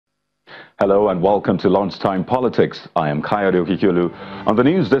Hello and welcome to Lunchtime Politics. I am Kayode Okikulu. On the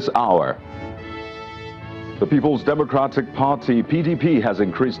news this hour, the People's Democratic Party, PDP, has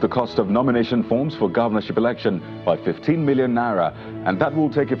increased the cost of nomination forms for governorship election by 15 million naira, and that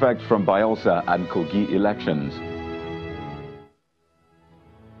will take effect from Bayelsa and Kogi elections.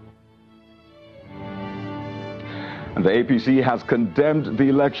 And the APC has condemned the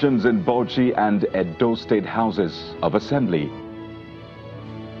elections in Bauchi and Edo State Houses of Assembly.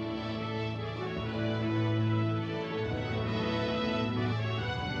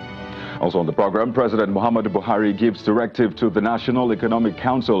 Also on the program, President Muhammadu Buhari gives directive to the National Economic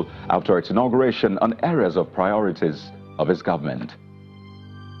Council after its inauguration on areas of priorities of his government.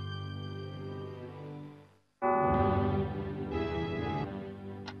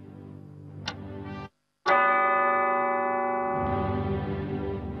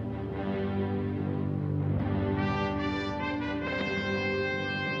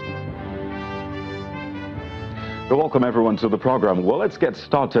 Welcome everyone to the program. Well, let's get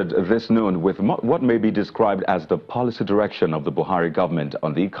started this noon with what may be described as the policy direction of the Buhari government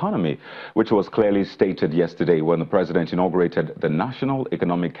on the economy, which was clearly stated yesterday when the president inaugurated the National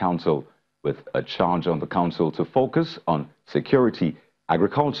Economic Council, with a charge on the council to focus on security,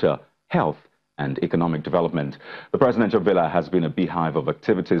 agriculture, health, and economic development. The presidential villa has been a beehive of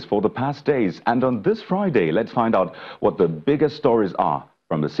activities for the past days, and on this Friday, let's find out what the biggest stories are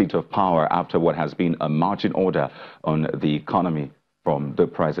from the seat of power after what has been a marching order on the economy from the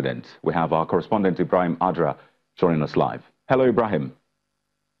president. We have our correspondent Ibrahim Adra joining us live. Hello, Ibrahim.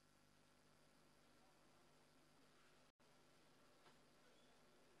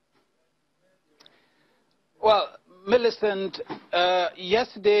 Well, Millicent,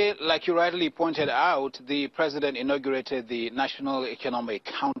 yesterday, like you rightly pointed out, the president inaugurated the National Economic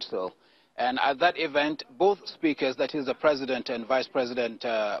Council. And at that event, both speakers, that is the President and Vice President,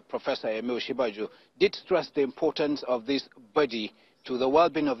 Professor Yemi Osinbajo, did stress the importance of this body to the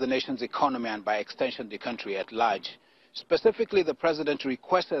well-being of the nation's economy and, by extension, the country at large. Specifically, the President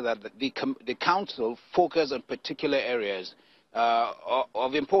requested that the Council focus on particular areas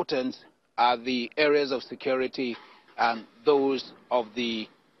of importance are the areas of security and those of the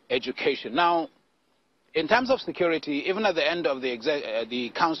education. Now, in terms of security, even at the end of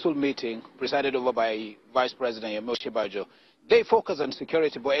the council meeting presided over by Vice President Yemi Osinbajo, they focused on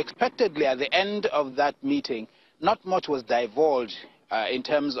security, but expectedly at the end of that meeting, not much was divulged in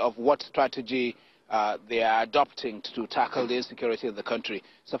terms of what strategy they are adopting to tackle the insecurity of the country.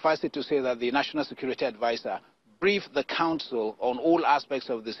 Suffice it to say that the National Security Advisor briefed the council on all aspects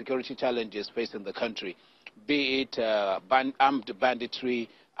of the security challenges facing the country, be it armed banditry,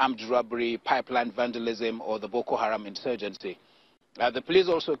 armed robbery, pipeline vandalism, or the Boko Haram insurgency. The police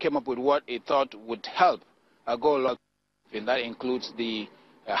also came up with what it thought would help go a lot, and that includes the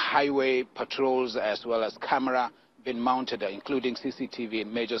highway patrols as well as camera being mounted, including CCTV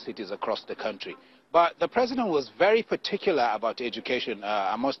in major cities across the country. But the president was very particular about education,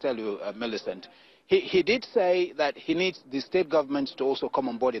 I must tell you, Millicent. He did say that he needs the state governments to also come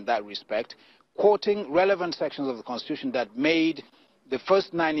on board in that respect, quoting relevant sections of the Constitution that made the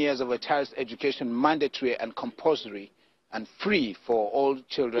first 9 years of a child's education mandatory and compulsory and free for all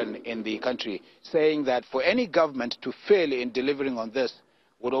children in the country, saying that for any government to fail in delivering on this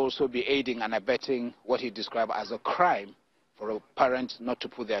would also be aiding and abetting what he described as a crime for parents not to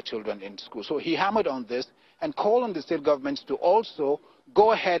put their children in school. So he hammered on this and called on the state governments to also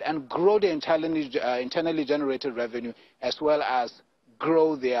go ahead and grow the internally generated revenue as well as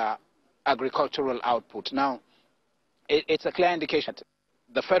grow their agricultural output. Now, it's a clear indication that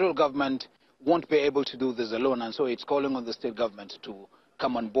the federal government won't be able to do this alone, and so it's calling on the state government to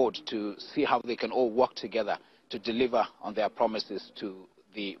come on board to see how they can all work together to deliver on their promises to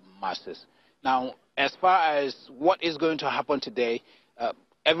the masses. Now, as far as what is going to happen today,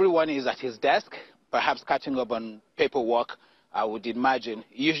 everyone is at his desk, perhaps catching up on paperwork, I would imagine.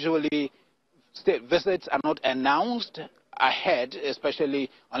 Usually, state visits are not announced ahead, especially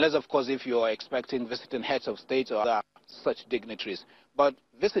unless, of course, if you're expecting visiting heads of state or other such dignitaries. But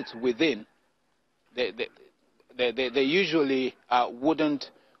visits within, they usually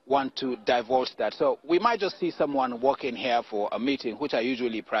wouldn't want to divulge that. So we might just see someone walking here for a meeting, which are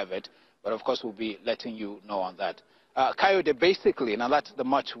usually private, but of course we'll be letting you know on that. Kayode, basically, now that's the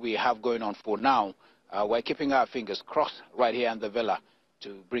much we have going on for now. We're keeping our fingers crossed right here in the villa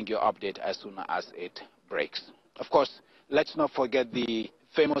to bring you an update as soon as it breaks. Of course, let's not forget the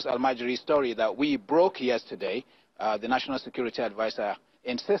famous Almajiri story that we broke yesterday. The National Security Advisor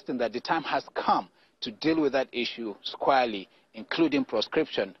insisting that the time has come to deal with that issue squarely, including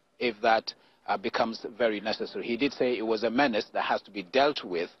proscription, if that becomes very necessary. He did say it was a menace that has to be dealt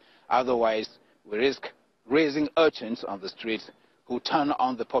with, Otherwise, we risk raising urchins on the streets who turn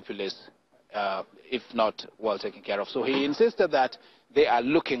on the populace if not well taken care of. So he insisted that they are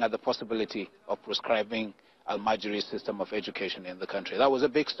looking at the possibility of prescribing Al-Majri's system of education in the country. That was a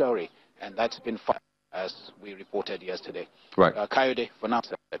big story, and that's been filed, as we reported yesterday. Right. Kayode, for now.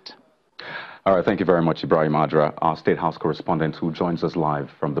 All right, thank you very much, Ibrahim Adra, our State House correspondent who joins us live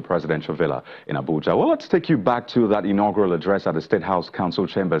from the presidential villa in Abuja. Well, let's take you back to that inaugural address at the State House Council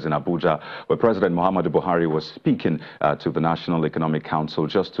chambers in Abuja, where President Muhammadu Buhari was speaking to the National Economic Council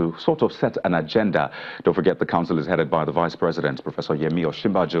just to sort of set an agenda. Don't forget, the council is headed by the Vice President, Professor Yemi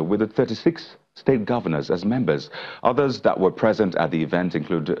Osinbajo, with the 36 state governors as members. Others that were present at the event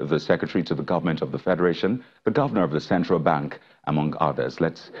include the Secretary to the Government of the Federation, the Governor of the Central Bank, among others.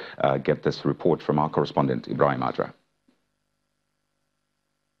 Let's get this report from our correspondent, Ibrahim Adra.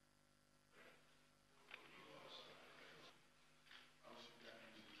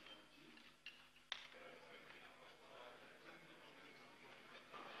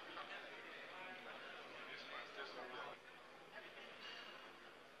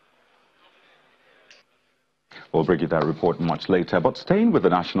 We'll bring you that report much later. But staying with the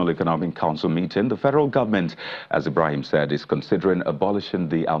National Economic Council meeting, the federal government, as Ibrahim said, is considering abolishing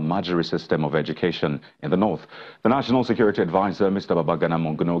the Al-Majri system of education in the north. The National Security Advisor, Mr. Babagana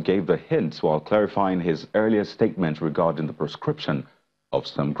Monguno, gave the hints while clarifying his earlier statement regarding the proscription of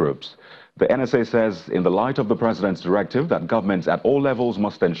some groups. The NSA says, in the light of the president's directive that governments at all levels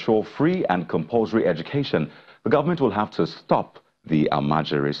must ensure free and compulsory education, the government will have to stop the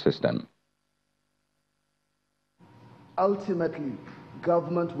Al-Majri system. Ultimately,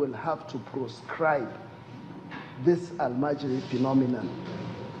 government will have to proscribe this Al-Majri phenomenon,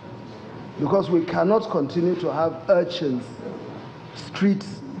 because we cannot continue to have urchins, street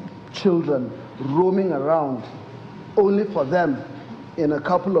children roaming around only for them in a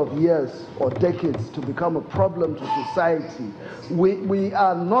couple of years or decades to become a problem to society. We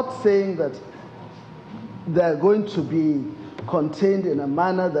are not saying that they're going to be contained in a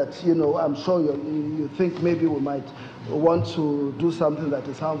manner that, you know, I'm sure you think maybe we might want to do something that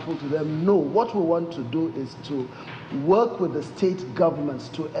is harmful to them. No, what we want to do is to work with the state governments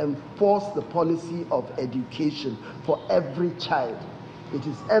to enforce the policy of education for every child. It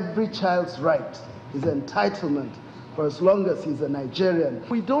is every child's right, his entitlement, for as long as he's a Nigerian.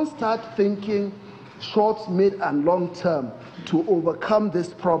 We don't start thinking short, mid, and long term to overcome this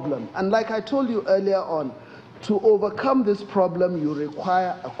problem. And like I told you earlier on, to overcome this problem, you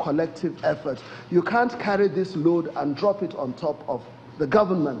require a collective effort. You can't carry this load and drop it on top of the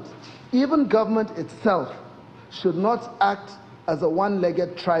government. Even government itself should not act as a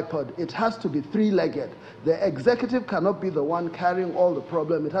one-legged tripod. It has to be three-legged. The executive cannot be the one carrying all the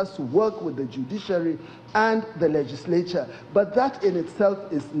problem. It has to work with the judiciary and the legislature. But that in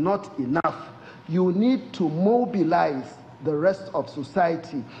itself is not enough. You need to mobilize the rest of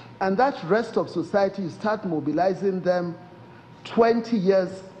society. And that rest of society, you start mobilizing them 20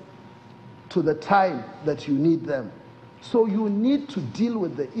 years to the time that you need them. So you need to deal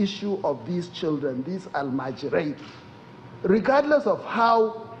with the issue of these children, these Al-Majri. Regardless of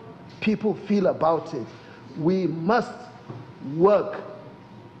how people feel about it, we must work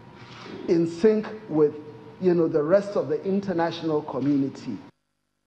in sync with, you know, the rest of the international community.